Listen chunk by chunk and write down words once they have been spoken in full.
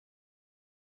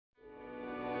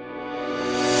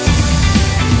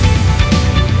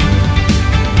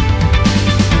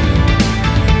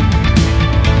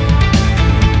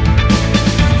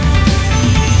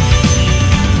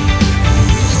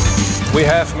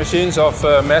have machines of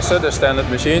Messer, the standard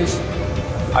machines.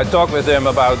 I talked with them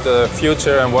about the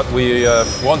future and what we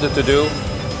wanted to do.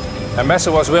 And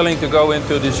Messer was willing to go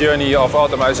into the journey of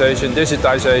automation,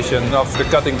 digitization of the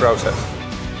cutting process.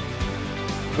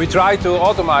 We try to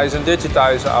automate and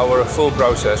digitize our full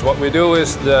process. What we do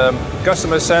is the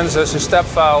customer sends us a step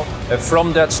file, and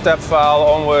from that step file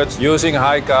onwards, using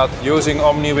HiCAD, using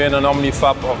OmniWin and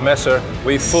OmniFab of Messer,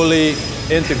 we fully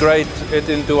integrate it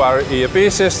into our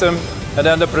ERP system, and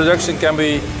then the production can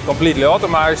be completely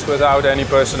automated without any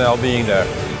personnel being there.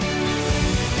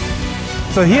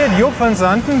 So here at Joop van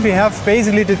Zanten, we have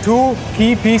basically the two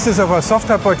key pieces of our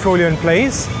software portfolio in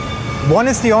place. One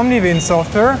is the OmniWin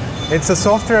software. It's a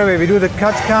software where we do the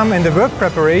cut-cam and the work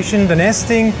preparation, the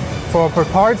nesting for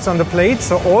parts on the plate,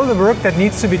 so all the work that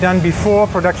needs to be done before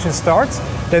production starts.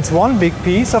 That's one big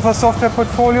piece of our software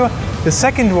portfolio. The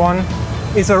second one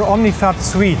is our OmniFab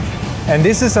suite, and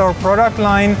this is our product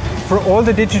line for all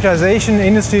the digitization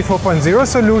Industry 4.0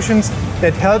 solutions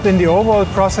that help in the overall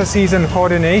processes and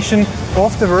coordination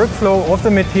of the workflow of the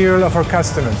material of our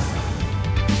customers.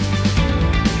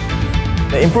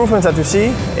 The improvements that we see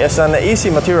is an easy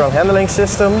material handling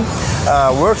system,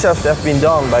 works that have been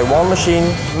done by one machine,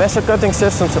 Messer cutting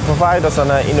systems that provide us an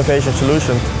innovation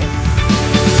solution.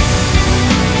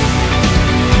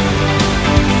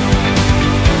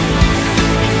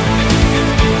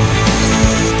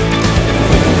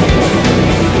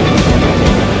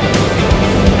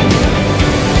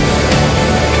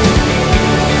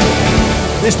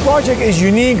 This project is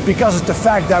unique because of the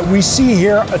fact that we see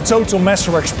here a total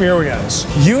Messer experience.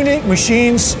 Unique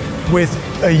machines with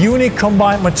a unique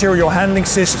combined material handling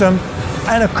system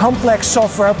and a complex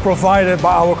software provided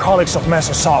by our colleagues of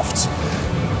Messer Soft.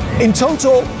 In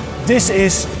total, this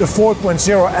is the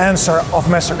 4.0 answer of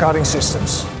Messer Cutting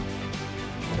Systems.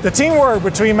 The teamwork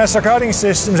between Messer Cutting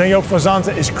Systems and Joop van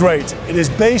Zanten is great. It is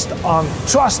based on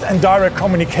trust and direct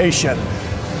communication.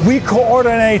 We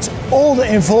coordinate all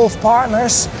the involved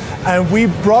partners and we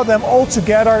brought them all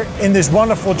together in this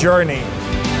wonderful journey.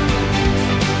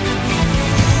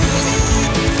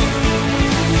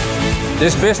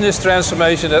 This business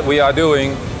transformation that we are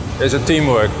doing is a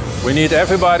teamwork. We need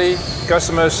everybody,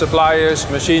 customers, suppliers,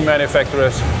 machine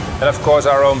manufacturers, and of course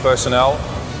our own personnel.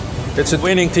 It's a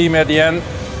winning team at the end,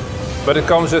 but it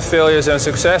comes with failures and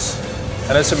success,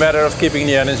 and it's a matter of keeping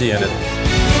the energy in it.